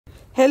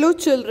Hello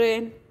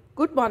children,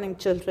 good morning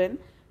children.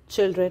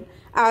 Children,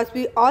 as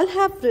we all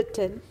have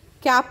written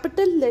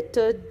capital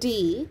letter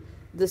D,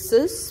 this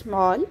is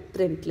small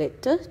print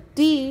letter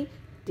D.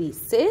 D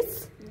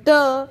says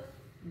the.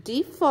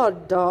 D for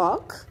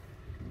dog,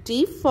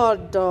 D for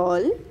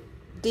doll,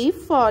 D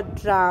for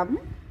drum,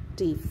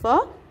 D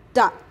for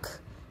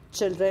duck.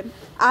 Children,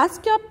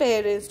 ask your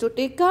parents to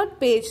take out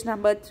page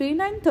number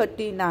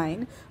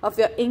 3939 of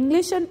your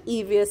English and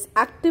EVS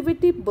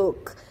activity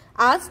book.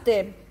 Ask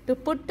them to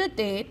put the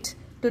date,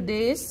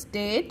 today's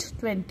date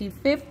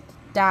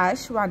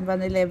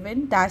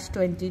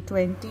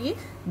 25th-1111-2020,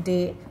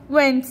 day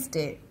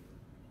Wednesday.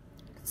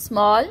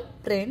 Small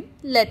print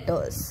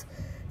letters.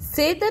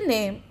 Say the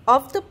name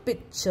of the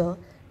picture,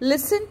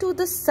 listen to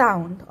the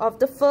sound of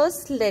the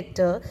first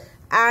letter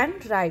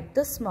and write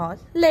the small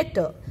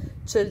letter.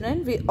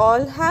 Children, we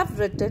all have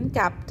written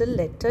capital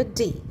letter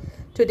D.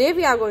 Today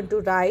we are going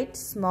to write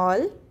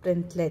small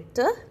print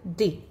letter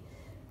D.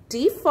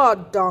 D for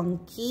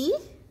donkey,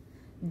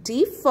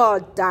 D for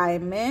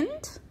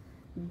diamond,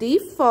 D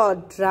for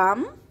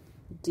drum,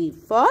 D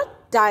for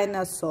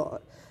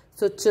dinosaur.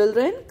 So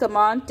children, come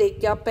on,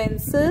 take your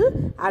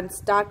pencil and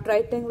start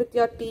writing with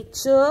your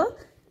teacher.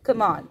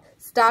 Come on,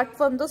 start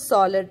from the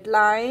solid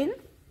line.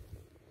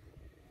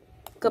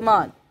 Come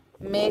on,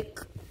 make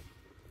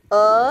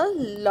a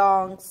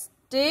long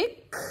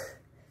stick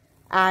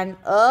and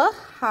a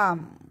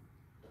hump.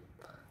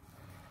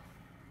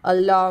 A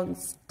long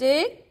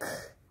stick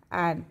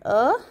and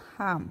a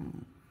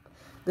hump.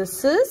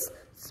 This is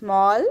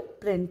small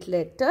print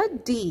letter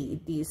D.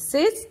 D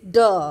says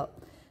the.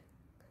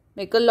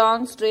 Make a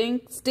long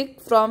stick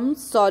from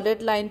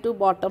solid line to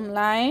bottom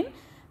line,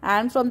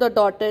 and from the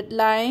dotted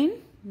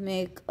line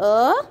make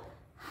a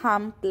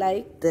hump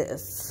like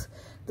this.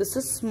 This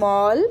is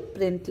small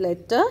print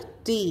letter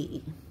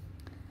D.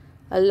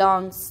 A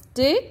long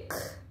stick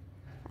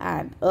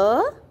and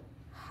a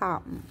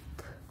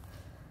hump.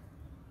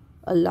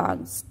 A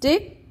long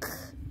stick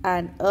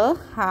and a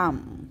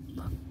hump.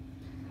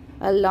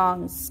 A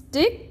long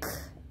stick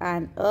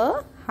and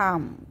a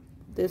hump.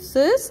 This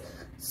is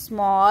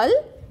small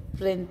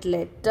print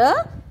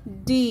letter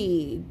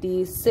D.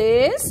 D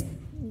says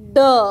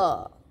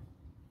the.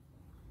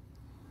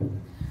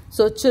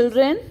 So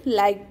children,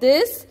 like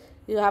this,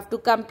 you have to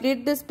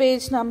complete this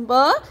page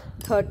number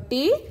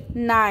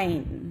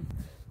 39.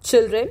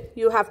 Children,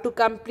 you have to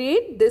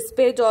complete this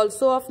page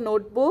also of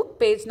notebook,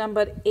 page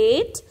number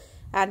 8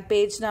 and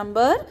page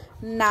number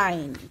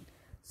 9.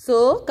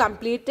 So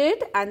complete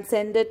it and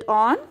send it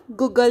on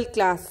Google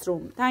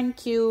Classroom.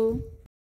 Thank you.